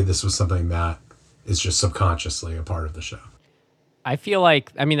 or maybe this was something that is just subconsciously a part of the show. I feel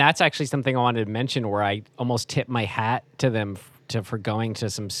like, I mean, that's actually something I wanted to mention where I almost tip my hat to them for going to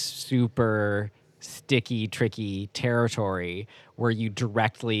some super sticky, tricky territory where you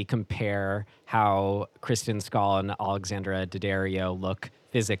directly compare how Kristen Schaal and Alexandra Daddario look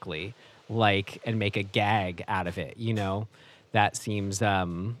physically, like, and make a gag out of it, you know? That seems, I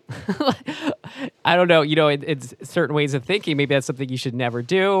don't know, you know, it's certain ways of thinking. Maybe that's something you should never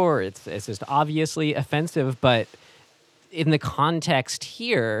do, or it's just obviously offensive, but in the context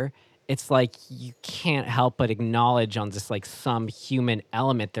here, it's like you can't help but acknowledge on just like some human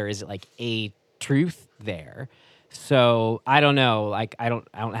element there is like a truth there. So I don't know, like I don't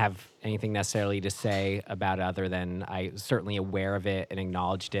have anything necessarily to say about it other than I certainly aware of it and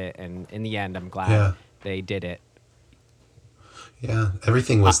acknowledged it, and in the end I'm glad they did it. Yeah,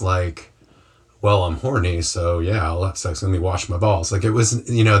 everything was like, well, I'm horny, so yeah, I'll have sex. Let me wash my balls. Like it was,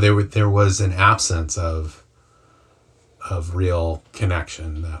 you know, there was an absence of real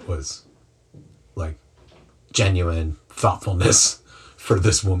connection that was like genuine thoughtfulness for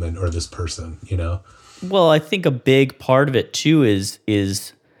this woman or this person, you know? Well, I think a big part of it too is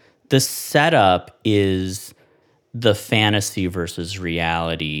the setup is the fantasy versus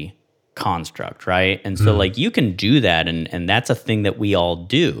reality construct, right? And so like you can do that and that's a thing that we all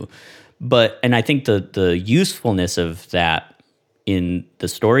do. And I think the usefulness of that in the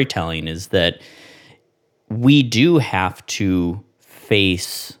storytelling is that we do have to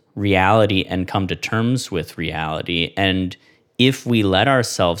face reality and come to terms with reality. And if we let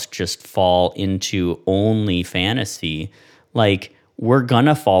ourselves just fall into only fantasy, like we're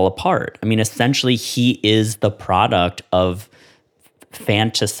gonna fall apart. I mean, essentially, he is the product of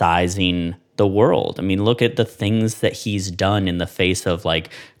fantasizing the world. I mean, look at the things that he's done in the face of like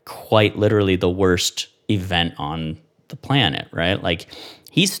quite literally the worst event on the planet, right? Like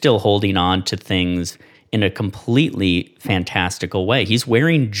he's still holding on to things in a completely fantastical way. He's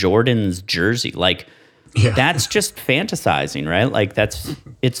wearing Jordan's jersey. Like that's just fantasizing, right? Like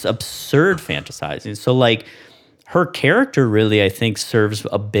it's absurd fantasizing. So like her character really, I think, serves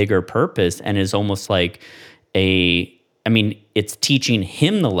a bigger purpose and is almost like it's teaching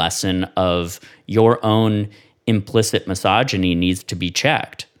him the lesson of your own implicit misogyny needs to be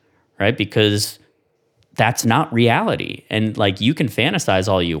checked, right? Because that's not reality. And like you can fantasize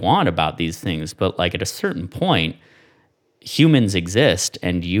all you want about these things, but like at a certain point, humans exist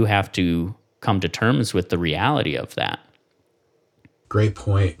and you have to come to terms with the reality of that. Great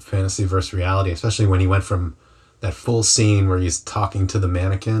point. Fantasy versus reality, especially when he went from that full scene where he's talking to the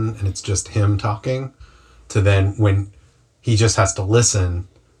mannequin and it's just him talking to then when he just has to listen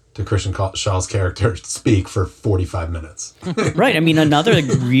to Christian Schall's character speak for 45 minutes. Right. I mean, another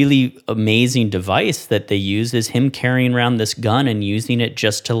really amazing device that they use is him carrying around this gun and using it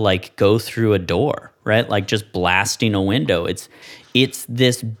just to like go through a door, right? Like just blasting a window. It's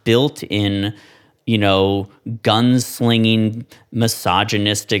this built-in, gunslinging,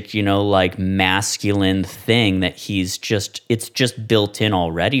 misogynistic, like masculine thing that it's just built in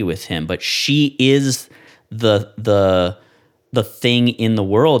already with him. But she is the thing in the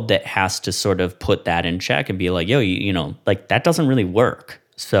world that has to sort of put that in check and be like, yo, like that doesn't really work.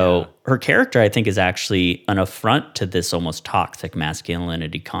 So her character, I think, is actually an affront to this almost toxic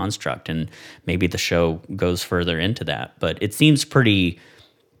masculinity construct. And maybe the show goes further into that, but it seems pretty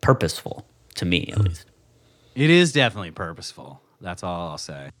purposeful to me, at least. It is definitely purposeful. That's all I'll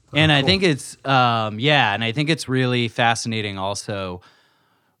say. And I think it's, and I think it's really fascinating also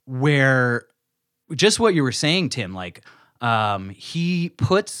where just what you were saying, Tim, like, he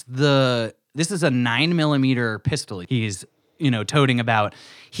puts this is a 9mm pistol he's, toting about.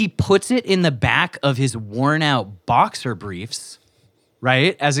 He puts it in the back of his worn out boxer briefs,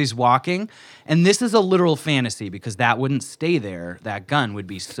 right? As he's walking. And this is a literal fantasy because that wouldn't stay there. That gun would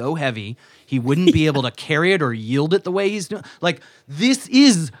be so heavy. He wouldn't be able to carry it or yield it the way he's doing. Like, this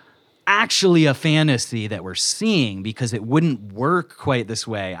is actually a fantasy that we're seeing because it wouldn't work quite this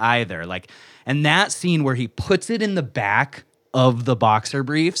way either. Like, and that scene where he puts it in the back of the boxer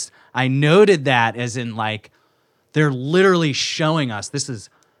briefs, I noted that as in like, they're literally showing us this is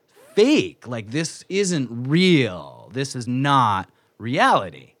fake. Like, this isn't real. This is not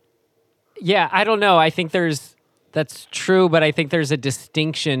reality. Yeah, I don't know. I think that's true, but I think there's a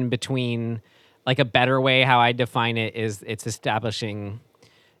distinction between, like, a better way how I define it is it's establishing,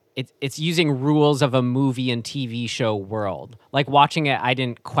 it's using rules of a movie and TV show world. Like, watching it, I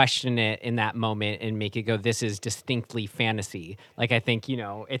didn't question it in that moment and make it go, this is distinctly fantasy. Like, I think,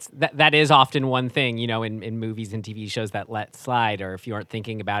 it's that is often one thing, in movies and TV shows that let slide, or if you aren't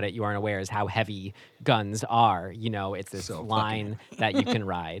thinking about it, you aren't aware is how heavy guns are. It's this line that you can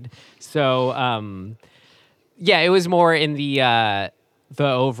ride. So, it was more in the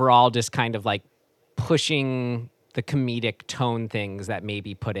overall just kind of like pushing the comedic tone things that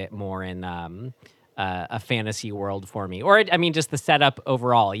maybe put it more in a fantasy world for me. Or, just the setup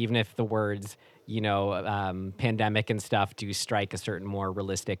overall, even if the words, pandemic and stuff do strike a certain more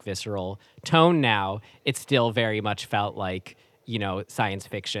realistic, visceral tone now, it still very much felt like, science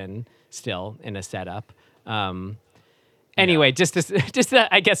fiction still in a setup. Anyway, just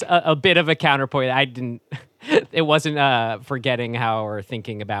I guess a bit of a counterpoint. I didn't. It wasn't forgetting how or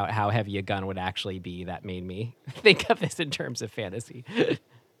thinking about how heavy a gun would actually be that made me think of this in terms of fantasy.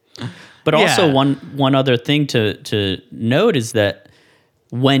 But also one other thing to note is that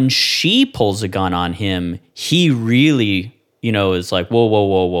when she pulls a gun on him, he really, is like,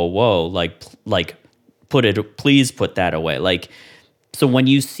 whoa, like please put that away. Like, so when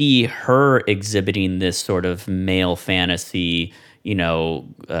you see her exhibiting this sort of male fantasy,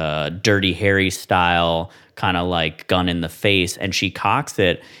 Dirty Harry style, kind of like gun in the face, and she cocks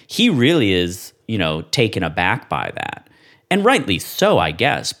it, he really is, taken aback by that. And rightly so, I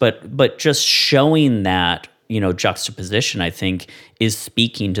guess. But just showing that, juxtaposition, I think, is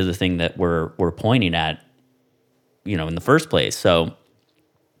speaking to the thing that we're pointing at, in the first place. So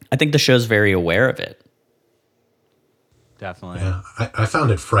I think the show's very aware of it. Definitely. Yeah, I found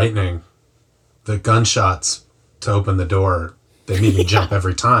it frightening. The gunshots to open the door, they made me jump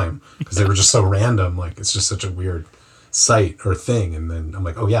every time because they were just so random. Like, it's just such a weird sight or thing. And then I'm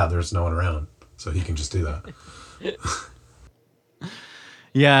like, oh yeah, there's no one around, so he can just do that.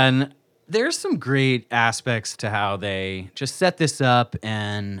 Yeah, and there's some great aspects to how they just set this up,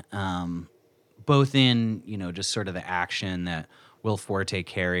 and both in, just sort of the action that Will Forte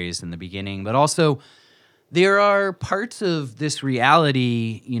carries in the beginning, but also there are parts of this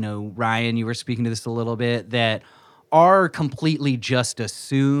reality, Ryan, you were speaking to this a little bit, that are completely just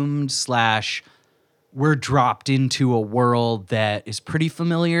assumed / we're dropped into a world that is pretty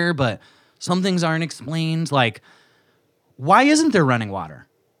familiar, but some things aren't explained. Like, why isn't there running water?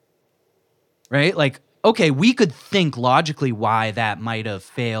 Right? Like, okay, we could think logically why that might have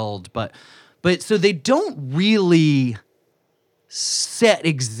failed, but so they don't really set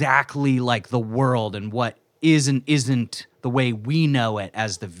exactly like the world and what isn't the way we know it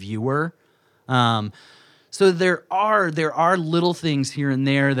as the viewer. So there are little things here and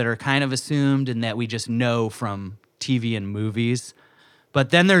there that are kind of assumed and that we just know from TV and movies. But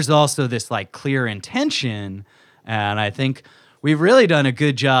then there's also this like clear intention, and I think we've really done a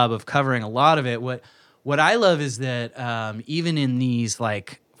good job of covering a lot of it. What I love is that even in these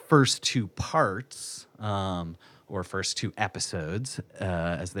like first two parts, or first two episodes,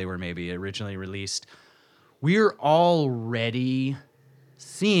 as they were maybe originally released, we're already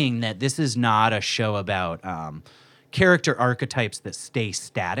seeing that this is not a show about character archetypes that stay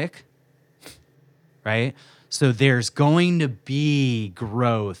static, right? So there's going to be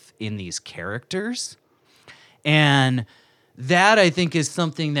growth in these characters. And that, I think, is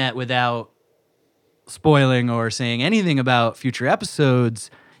something that, without spoiling or saying anything about future episodes,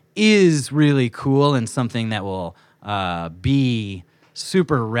 is really cool, and something that will be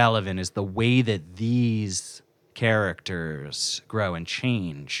super relevant is the way that these characters grow and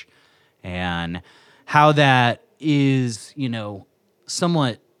change, and how that is,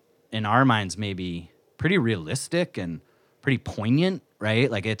 somewhat in our minds maybe pretty realistic and pretty poignant, right?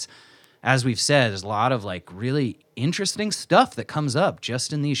 Like, it's, as we've said, there's a lot of like really interesting stuff that comes up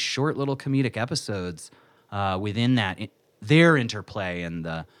just in these short little comedic episodes within that, their interplay and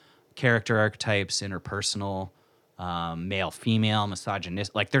the character archetypes, interpersonal, male, female,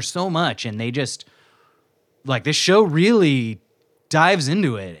 misogynist. Like, there's so much, and they just, like, this show really dives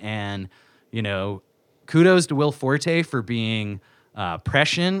into it. And, kudos to Will Forte for being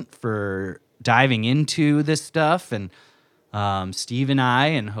prescient, for diving into this stuff. And Steve and I,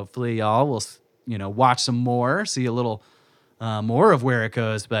 and hopefully y'all will, watch some more, see a little more of where it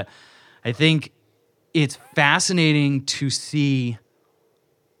goes. But I think it's fascinating to see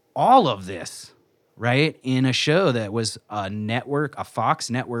all of this, right, in a show that was a Fox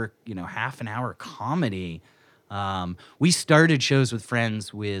network, half an hour comedy. We started Shows with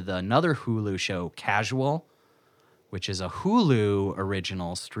Friends with another Hulu show, Casual, which is a Hulu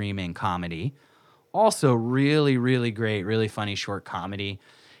original streaming comedy. Also really, really great, really funny short comedy.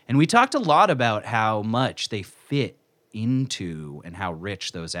 And we talked a lot about how much they fit into and how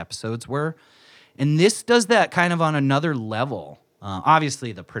rich those episodes were. And this does that kind of on another level.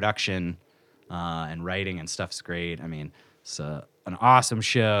 Obviously, the production and writing and stuff's great. I mean, it's an awesome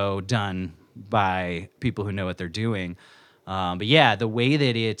show done by people who know what they're doing. But yeah, the way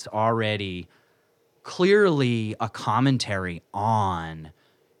that it's already clearly a commentary on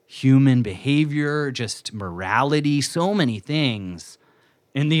human behavior, just morality, so many things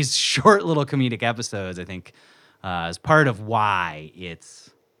in these short little comedic episodes, I think is part of why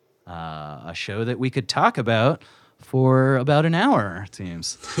it's a show that we could talk about for about an hour, it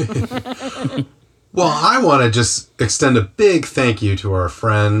seems. Well, I want to just extend a big thank you to our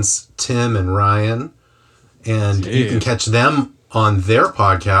friends, Tim and Ryan. And you can catch them on their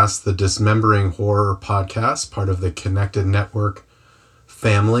podcast, the Dismembering Horror Podcast, part of the Connected Network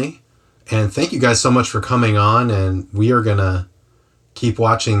family. And thank you guys so much for coming on. And we are going to keep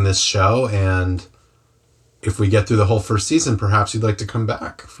watching this show. And if we get through the whole first season, perhaps you'd like to come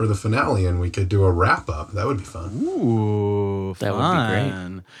back for the finale and we could do a wrap up. That would be fun. Ooh, that would be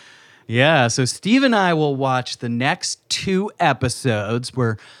great. Yeah, so Steve and I will watch the next 2 episodes.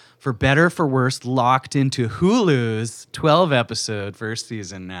 We're, for better or for worse, locked into Hulu's 12-episode first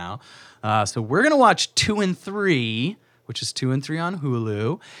season now. So we're going to watch 2 and 3, which is 2 and 3 on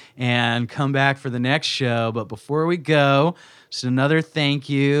Hulu, and come back for the next show. But before we go, just another thank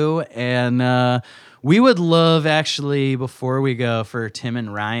you. And we would love, actually, before we go, for Tim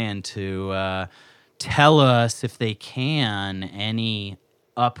and Ryan to tell us, if they can, any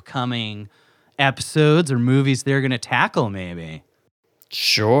upcoming episodes or movies they're going to tackle, maybe.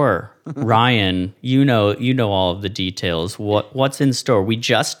 Sure. Ryan, you know all of the details. What's in store? We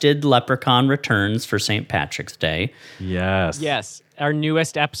just did Leprechaun Returns for St. Patrick's Day. Yes. Yes. Our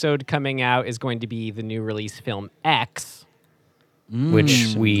newest episode coming out is going to be the new release film X,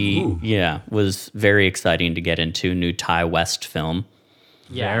 which was very exciting to get into. New Ty West film.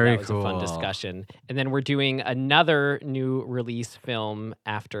 Yeah, Very that was a fun cool. discussion. And then we're doing another new release film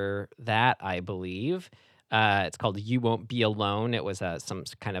after that, I believe. It's called You Won't Be Alone. It was some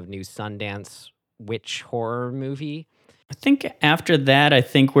kind of new Sundance witch horror movie. I think after that, I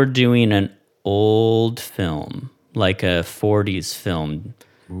think we're doing an old film, like a 40s film.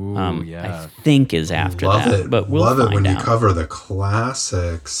 Ooh, yeah. I think is after Love that, it. but we'll Love find it when out. you cover the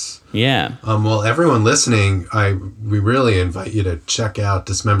classics. Yeah. Well, everyone listening, we really invite you to check out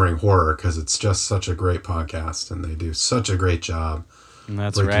Dismembering Horror because it's just such a great podcast and they do such a great job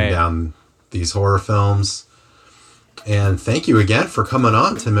That's breaking right. down these horror films. And thank you again for coming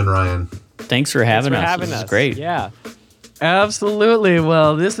on, Tim and Ryan. Thanks for having Thanks for us. having This is us. great. Yeah. Absolutely.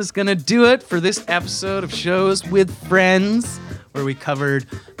 Well, this is going to do it for this episode of Shows with Friends, where we covered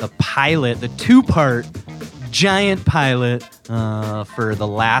the pilot, the 2-part giant pilot for The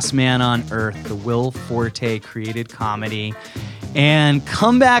Last Man on Earth, the Will Forte created comedy. And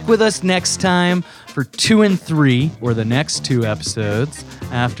come back with us next time for 2 and 3, or the next 2 episodes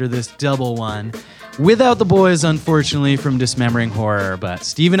after this double one. Without the boys, unfortunately, from Dismembering Horror. But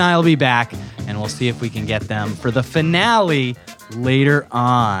Steve and I will be back, and we'll see if we can get them for the finale later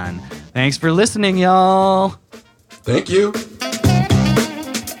on. Thanks for listening, y'all. Thank you.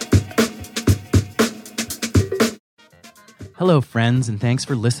 Hello, friends, and thanks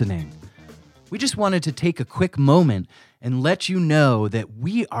for listening. We just wanted to take a quick moment and let you know that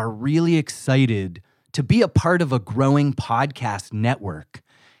we are really excited to be a part of a growing podcast network.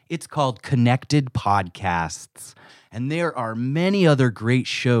 It's called Connected Podcasts, and there are many other great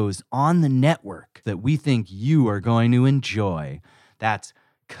shows on the network that we think you are going to enjoy. That's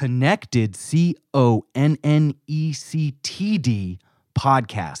Connected, CONNECTD,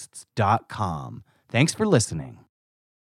 podcasts.com. Thanks for listening.